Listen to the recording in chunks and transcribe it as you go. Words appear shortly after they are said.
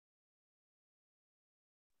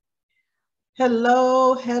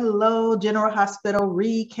Hello, hello, General Hospital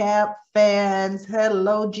recap fans.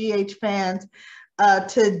 Hello, GH fans.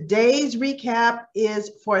 Today's recap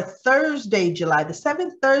is for Thursday, July the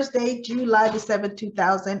 7th, Thursday, July the 7th,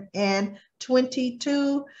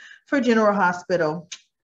 2022 for General Hospital.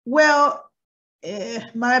 Well,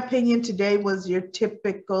 my opinion today was your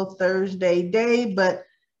typical Thursday day, but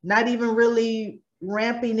not even really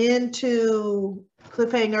ramping into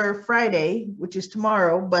Cliffhanger Friday, which is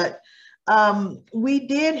tomorrow. But we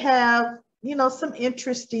did have, some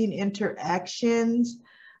interesting interactions.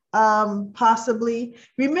 Possibly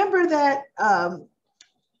remember that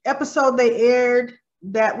episode they aired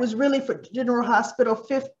that was really for General Hospital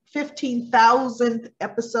 15,000th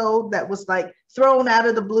episode that was like thrown out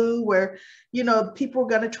of the blue where, people were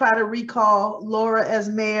going to try to recall Laura as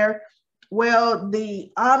mayor. Well,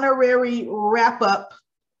 the honorary wrap up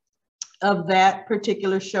of that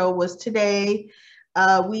particular show was today.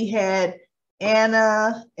 We had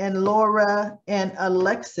Anna and Laura and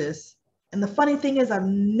Alexis. And the funny thing is, I've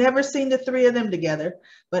never seen the three of them together,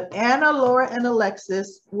 but Anna, Laura, and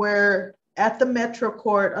Alexis were at the Metro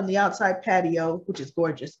Court on the outside patio, which is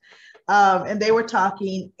gorgeous. And they were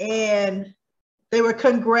talking and they were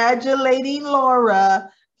congratulating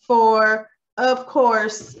Laura for, of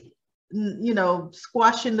course,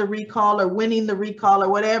 squashing the recall or winning the recall or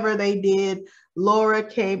whatever they did. Laura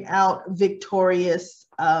came out victorious.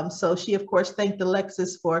 So she, of course, thanked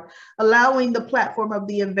Alexis for allowing the platform of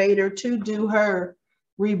the invader to do her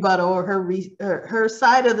rebuttal or her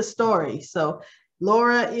side of the story. So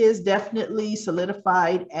Laura is definitely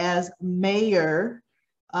solidified as mayor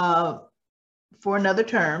for another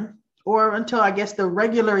term, or until I guess the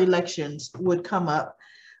regular elections would come up.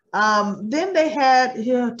 Then they had,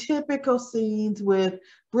 typical scenes with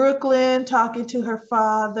Brooklyn talking to her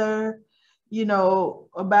father,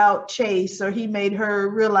 about Chase, or he made her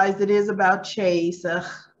realize it is about Chase.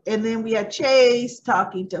 And then we had Chase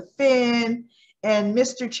talking to Finn and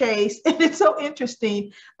Mr. Chase. And it's so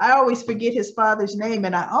interesting. I always forget his father's name.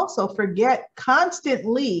 And I also forget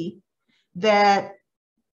constantly that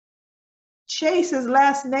Chase's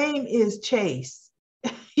last name is Chase.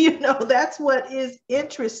 That's what is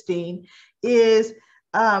interesting is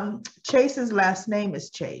Chase's last name is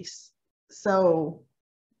Chase. So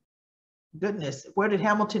goodness, where did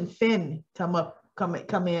Hamilton Finn come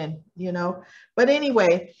in, But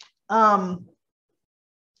anyway, so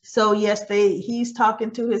yes, he's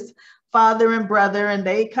talking to his father and brother, and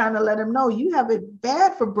they kind of let him know you have it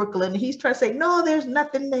bad for Brooklyn. He's trying to say, no, there's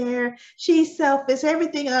nothing there. She's selfish,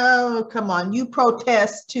 everything. Oh, come on, you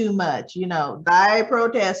protest too much, I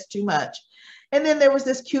protest too much. And then there was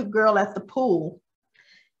this cute girl at the pool,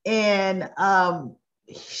 and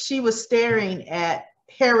she was staring at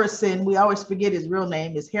Harrison. We always forget his real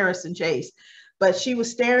name is Harrison Chase, but she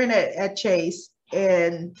was staring at Chase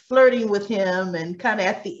and flirting with him, and kind of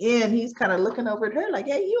at the end he's kind of looking over at her like,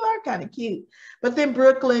 hey, you are kind of cute. But then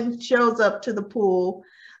Brooklyn shows up to the pool,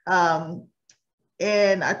 and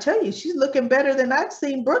I tell you, she's looking better than I've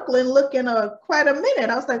seen Brooklyn look in quite a minute.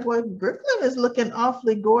 I was like, well, Brooklyn is looking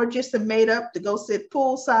awfully gorgeous and made up to go sit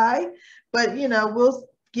poolside. But we'll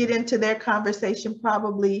get into their conversation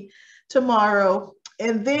probably tomorrow.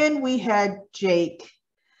 And then we had Jake.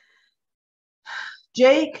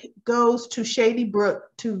 Jake goes to Shady Brook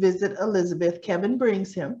to visit Elizabeth. Kevin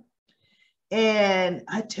brings him. And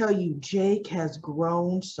I tell you, Jake has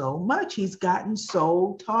grown so much. He's gotten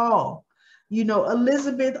so tall.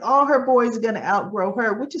 Elizabeth, all her boys are going to outgrow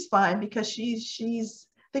her, which is fine because she's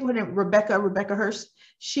I think her name Rebecca Hurst.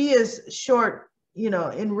 She is short,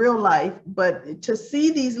 in real life. But to see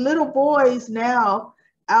these little boys now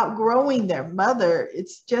outgrowing their mother,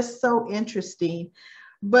 it's just so interesting.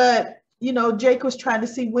 But Jake was trying to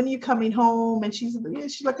see, when are you coming home? And she's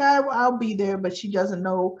like, I'll be there, but she doesn't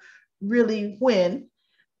know really when.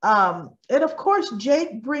 And of course,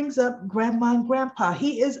 Jake brings up grandma and grandpa.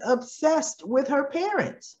 He is obsessed with her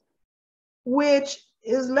parents, which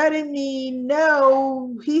is letting me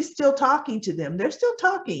know he's still talking to them. They're still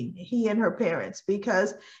talking, he and her parents,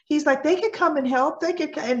 because he's like, they could come and help.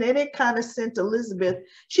 And then it kind of sent Elizabeth.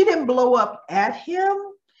 She didn't blow up at him,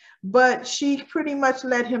 but she pretty much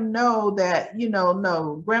let him know that,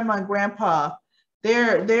 no, grandma and grandpa,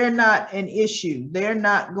 they're not an issue. They're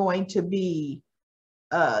not going to be,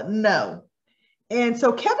 no. And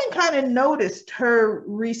so Kevin kind of noticed her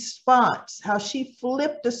response, how she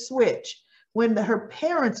flipped the switch when her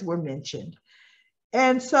parents were mentioned.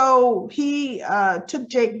 And so he took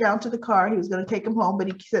Jake down to the car. He was going to take him home, but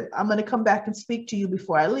he said, I'm going to come back and speak to you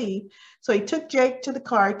before I leave. So he took Jake to the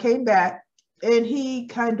car, came back, and he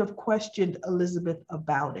kind of questioned Elizabeth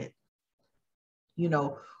about it.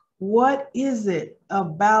 What is it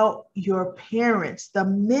about your parents, the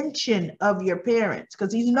mention of your parents,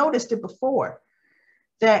 because he's noticed it before,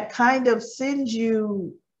 that kind of sends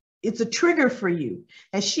you, it's a trigger for you.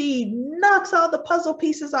 And she knocks all the puzzle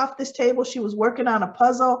pieces off this table. She was working on a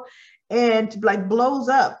puzzle and like blows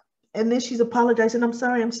up. And then she's apologizing. I'm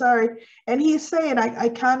sorry. And he's saying, I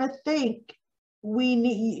kind of think we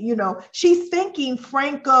need, you know, she's thinking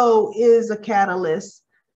Franco is a catalyst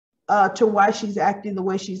to why she's acting the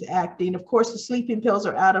way she's acting. Of course, the sleeping pills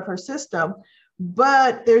are out of her system,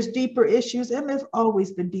 but there's deeper issues, and there's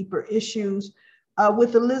always been deeper issues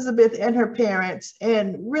with Elizabeth and her parents.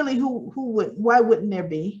 And really, why wouldn't there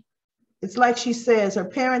be? It's like she says, her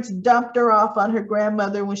parents dumped her off on her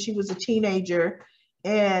grandmother when she was a teenager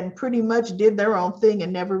and pretty much did their own thing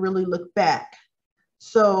and never really looked back.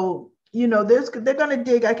 So, you know, they're going to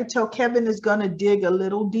dig. I could tell Kevin is going to dig a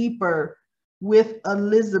little deeper with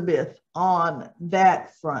Elizabeth on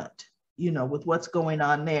that front, you know, with what's going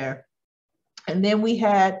on there. And then we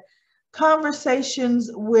had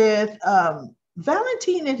conversations with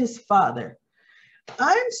Valentine and his father.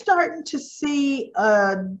 I'm starting to see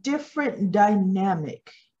a different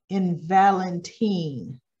dynamic in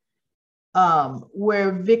Valentine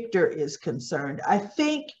where Victor is concerned. I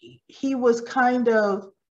think he was kind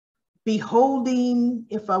of beholding,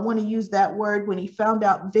 if I want to use that word, when he found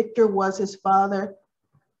out Victor was his father,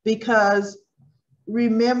 because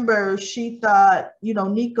remember, she thought, you know,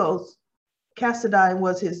 Nikos Cassadine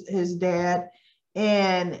was his dad,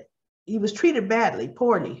 and he was treated badly,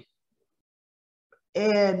 poorly.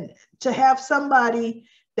 And to have somebody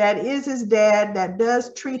that is his dad, that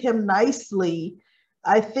does treat him nicely,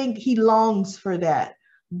 I think he longs for that.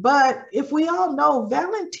 But if we all know,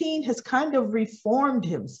 Valentine has kind of reformed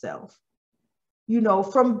himself, you know,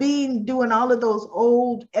 from doing all of those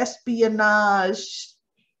old espionage,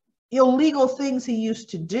 illegal things he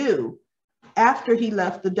used to do after he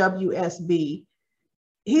left the WSB.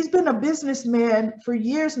 He's been a businessman for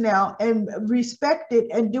years now and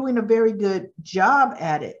respected and doing a very good job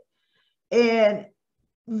at it. And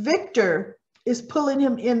Victor is pulling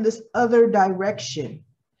him in this other direction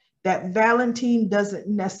that Valentine doesn't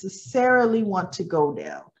necessarily want to go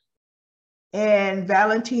down. And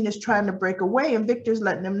Valentine is trying to break away, and Victor's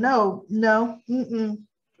letting him know, no,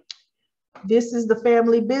 this is the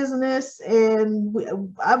family business, and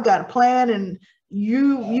I've got a plan, and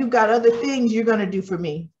you've got other things you're going to do for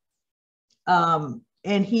me. And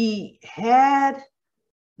he had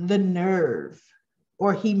the nerve,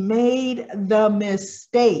 or he made the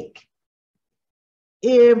mistake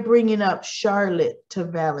in bringing up Charlotte to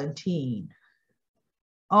Valentine,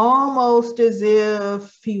 almost as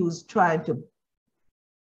if he was trying to,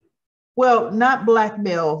 well, not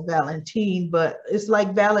blackmail Valentine, but it's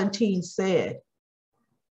like Valentine said,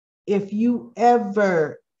 if you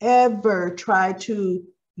ever try to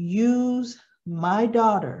use my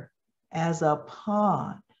daughter as a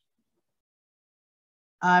pawn,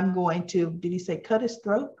 I'm going to, did he say cut his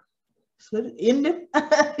throat? End him?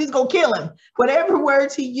 He's going to kill him. Whatever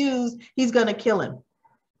words he used, he's going to kill him.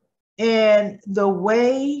 And the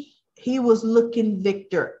way he was looking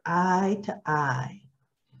Victor eye to eye,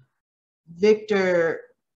 Victor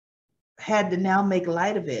had to now make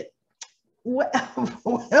light of it. Well,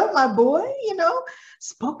 my boy, you know,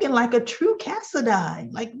 spoken like a true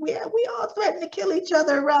Cassadine. Like we all threaten to kill each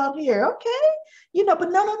other around here. Okay. You know,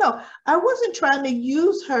 but no. I wasn't trying to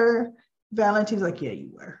use her. Valentine's like, yeah,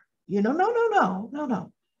 you were. You know,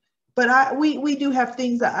 no. But we do have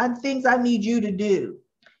things I need you to do.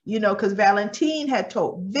 You know, because Valentine had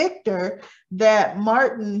told Victor that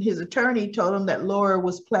Martin, his attorney, told him that Laura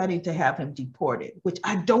was planning to have him deported, which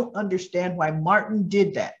I don't understand why Martin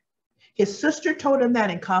did that. His sister told him that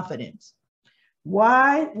in confidence.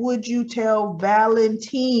 Why would you tell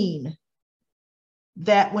Valentine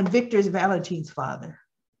that when Victor is Valentine's father?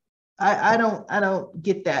 I don't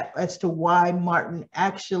get that as to why Martin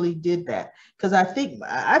actually did that, because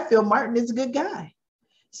I feel Martin is a good guy.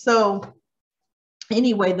 So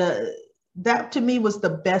anyway, that to me was the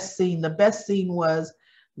best scene. The best scene was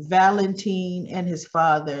Valentine and his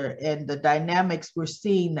father and the dynamics we're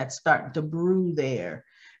seeing that's starting to brew there.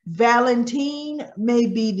 Valentine may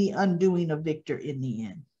be the undoing of Victor in the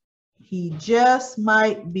end. He just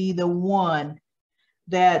might be the one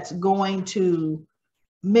that's going to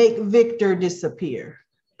make Victor disappear,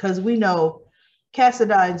 because we know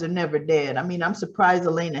Cassadines are never dead. I mean, I'm surprised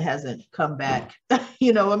Elena hasn't come back.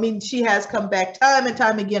 You know, I mean, she has come back time and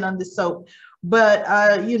time again on this soap,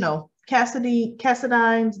 but you know,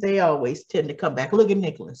 Cassadines, they always tend to come back. Look at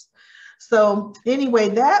Nicholas. So anyway,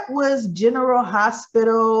 that was General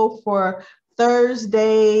Hospital for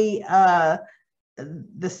Thursday,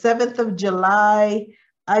 the 7th of July.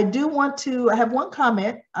 I have one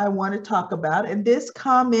comment I want to talk about, and this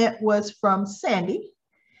comment was from Sandy.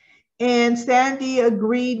 And Sandy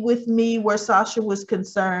agreed with me where Sasha was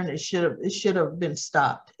concerned. It should have been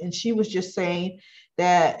stopped. And she was just saying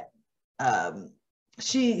that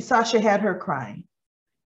Sasha had her crying.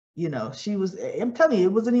 You know, I'm telling you,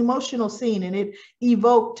 it was an emotional scene, and it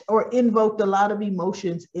invoked a lot of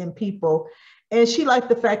emotions in people. And she liked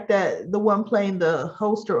the fact that the one playing the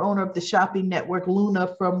host or owner of the shopping network,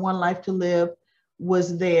 Luna from One Life to Live,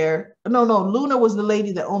 was there. No, Luna was the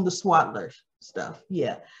lady that owned the Swaddler stuff.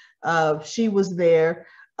 Yeah. She was there.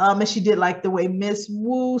 And she did like the way Miss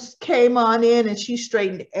Wu came on in and she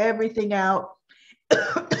straightened everything out.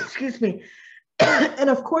 Excuse me. And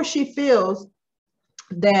of course she feels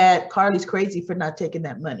that Carly's crazy for not taking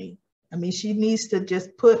that money. I mean, she needs to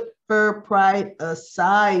just put her pride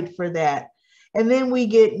aside for that. And then we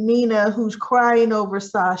get Nina, who's crying over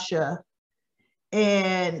Sasha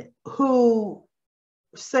and who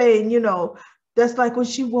saying, you know, that's like when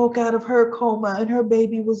she woke out of her coma and her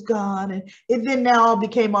baby was gone. And it then now all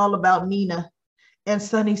became all about Nina. And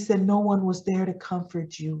Sonny said, no one was there to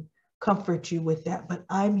comfort you with that. But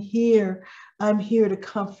I'm here to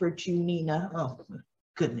comfort you, Nina. Oh,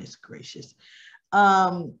 goodness gracious.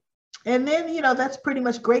 And then, you know, that's pretty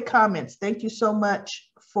much great comments. Thank you so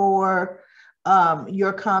much for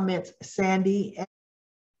your comments, Sandy.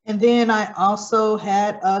 And then I also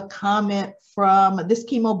had a comment from This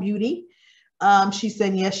Chemo Beauty. She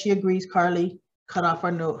said, yes, she agrees Carly cut off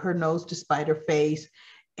her nose despite her face.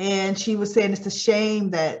 And she was saying it's a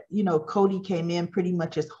shame that, you know, Cody came in pretty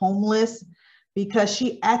much as homeless, because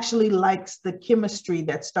she actually likes the chemistry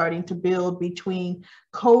that's starting to build between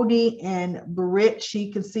Cody and Britt.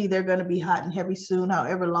 She can see they're going to be hot and heavy soon,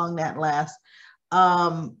 however long that lasts.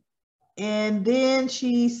 And then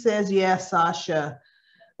she says, yeah, Sasha,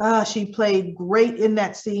 she played great in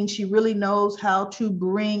that scene. She really knows how to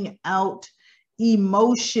bring out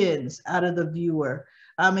emotions out of the viewer.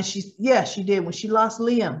 And she did. When she lost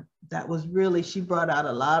Liam, that was really, she brought out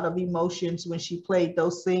a lot of emotions when she played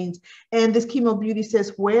those scenes. And This Chemo Beauty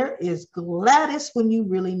says, where is Gladys when you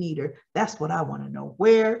really need her? That's what I want to know.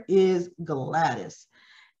 Where is Gladys?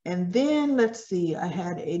 And then let's see, I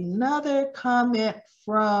had another comment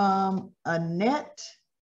from Annette.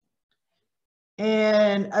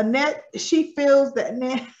 And Annette, she feels that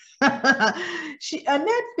Annette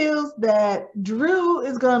feels that Drew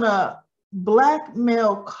is gonna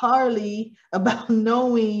blackmail Carly about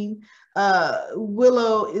knowing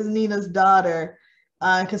Willow is Nina's daughter,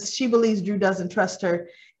 because she believes Drew doesn't trust her.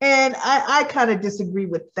 And I kind of disagree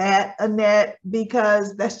with that, Annette,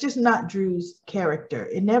 because that's just not Drew's character.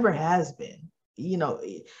 It never has been. You know,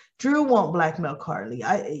 Drew won't blackmail Carly.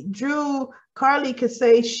 Carly could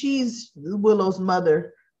say she's Willow's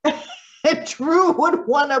mother. And Drew would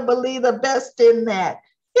want to believe the best in that.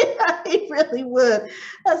 Yeah, he really would.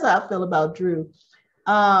 That's how I feel about Drew.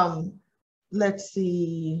 Let's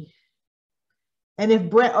see. And if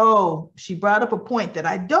she brought up a point that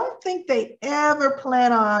I don't think they ever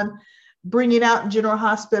plan on bringing out in General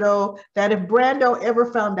Hospital, that if Brando ever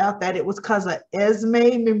found out that it was because of Esme,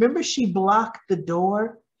 remember she blocked the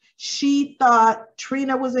door? She thought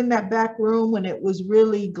Trina was in that back room when it was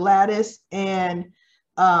really Gladys and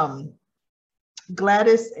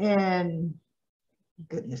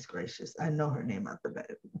goodness gracious, I know her name out the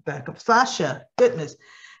back of Sasha, goodness.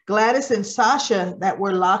 Gladys and Sasha that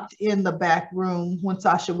were locked in the back room when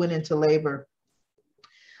Sasha went into labor.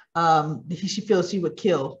 She feels she would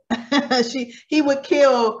kill. He would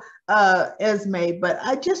kill Esme, but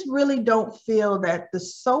I just really don't feel that the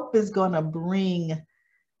soap is going to bring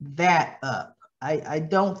that up. I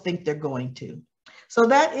don't think they're going to. So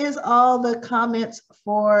that is all the comments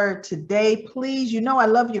for today. Please, you know I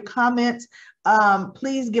love your comments.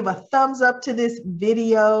 Please give a thumbs up to this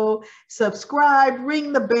video, subscribe,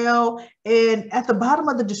 ring the bell, and at the bottom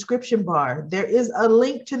of the description bar, there is a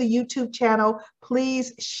link to the YouTube channel.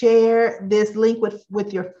 Please share this link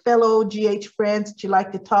with your fellow GH friends that you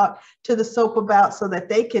like to talk to the soap about, so that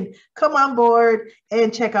they can come on board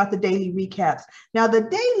and check out the daily recaps. Now, the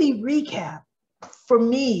daily recap for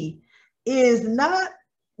me is not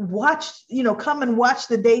come and watch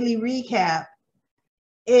the daily recap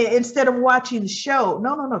instead of watching the show.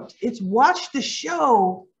 No. It's watch the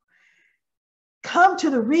show, come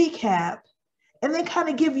to the recap, and then kind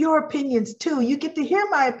of give your opinions too. You get to hear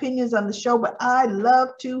my opinions on the show, but I love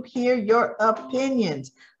to hear your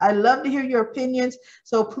opinions. I love to hear your opinions.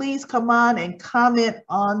 So please come on and comment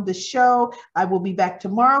on the show. I will be back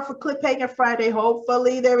tomorrow for Cliffhanger Friday.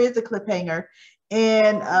 Hopefully there is a cliffhanger.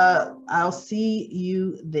 And I'll see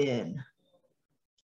you then.